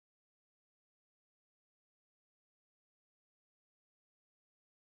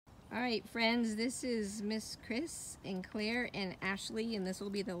Alright friends, this is Miss Kris and Claire and Ashley, and this will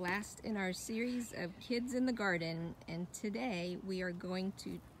be the last in our series of Kids in the Garden. And today we are going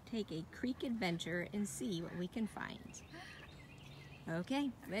to take a creek adventure and see what we can find. Okay,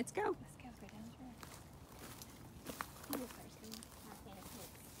 let's go.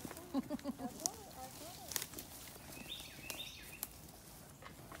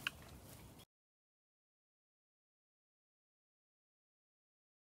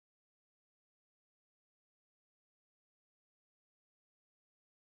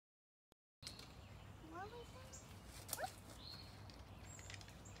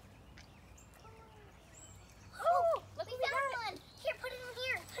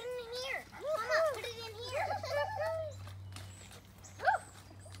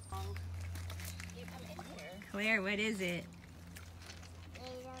 Claire, what is it?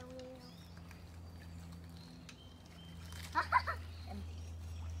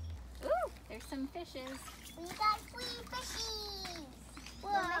 Ooh, there's some fishes. We got 3 fishies.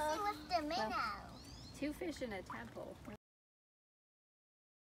 Whoa. We're messing with the minnow. 2 fish and a tadpole.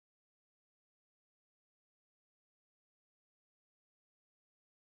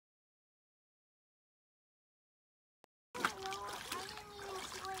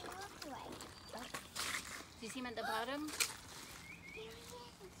 Do you see him at the bottom?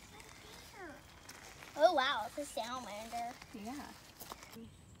 Oh wow, it's a salamander. Yeah.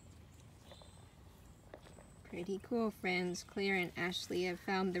 Pretty cool, friends. Claire and Ashley have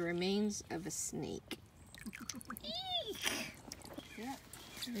found the remains of a snake. Yeah.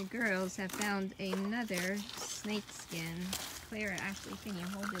 The girls have found another snake skin. Claire, Ashley, can you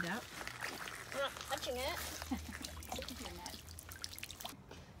hold it up? I'm not touching it.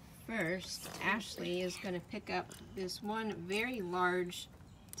 First, Ashley is going to pick up this one very large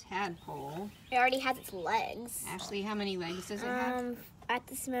tadpole. It already has its legs. Ashley, how many legs does it have? At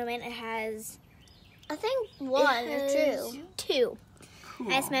this moment it has, I think 1 or 2. 2.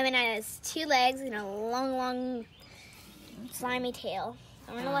 Cool. At this moment it has 2 legs and a long slimy tail.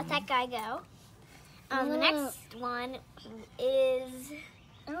 I'm going to let that guy go. The next one is,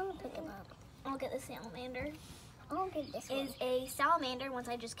 I'm going to pick him up. I'll get the salamander. I'll get this one. Is a salamander once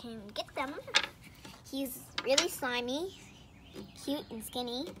I just came to get them. He's really slimy, cute and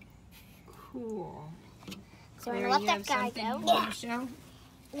skinny. Cool. So I'm going to let that guy go. Yeah. Show?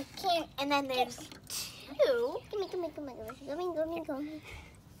 You can't, and then there's 2. Gimme.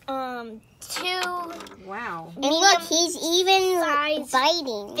 2. Wow. And look, he's even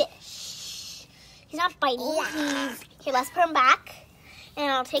biting. Fish. He's not biting. Here, let's put him back. And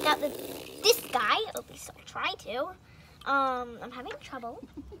I'll take out this guy. At least I'll try to. I'm having trouble.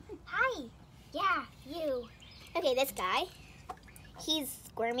 Hi. Yeah, you. Okay, this guy. He's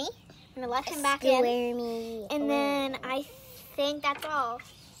squirmy. I'm going to let him back in. And then I think that's all.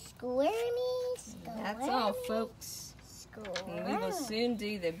 Squirmy. That's all, folks. And we will soon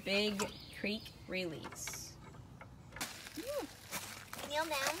do the big creek release. Kneel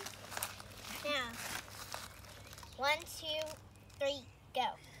down. Now. 1, 2, 3,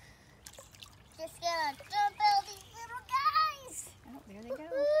 go. Just gonna dump all these little guys. Oh, there they go.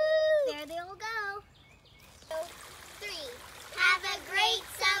 Woo! There they all go. 2, 3. Have a great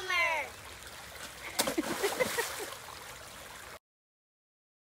summer.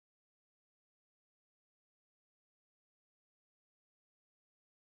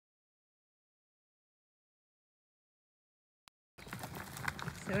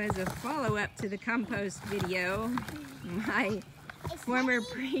 So as a follow-up to the compost video, my former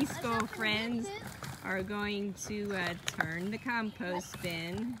preschool friends are going to turn the compost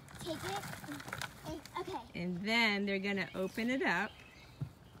bin. Take it. Okay. And then they're going to open it up.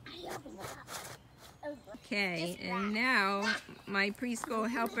 I open it up. Okay, and now my preschool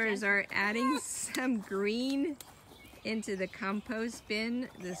helpers are adding some green into the compost bin.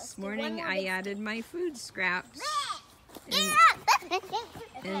 This morning I added my food scraps.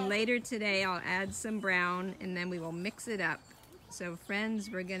 And later today I'll add some brown and then we will mix it up. So friends,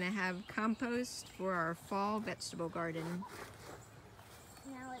 we're going to have compost for our fall vegetable garden.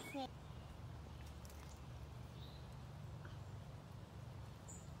 Now let's make.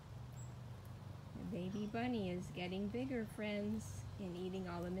 The baby bunny is getting bigger, friends, and eating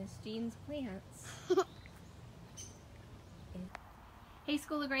all of Miss Jean's plants. Hey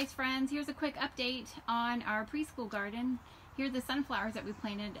School of Grace friends, here's a quick update on our preschool garden. Here are the sunflowers that we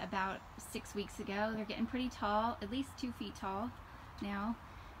planted about 6 weeks ago. They're getting pretty tall, at least 2 feet tall now.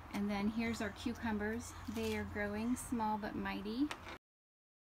 And then here's our cucumbers. They are growing small but mighty.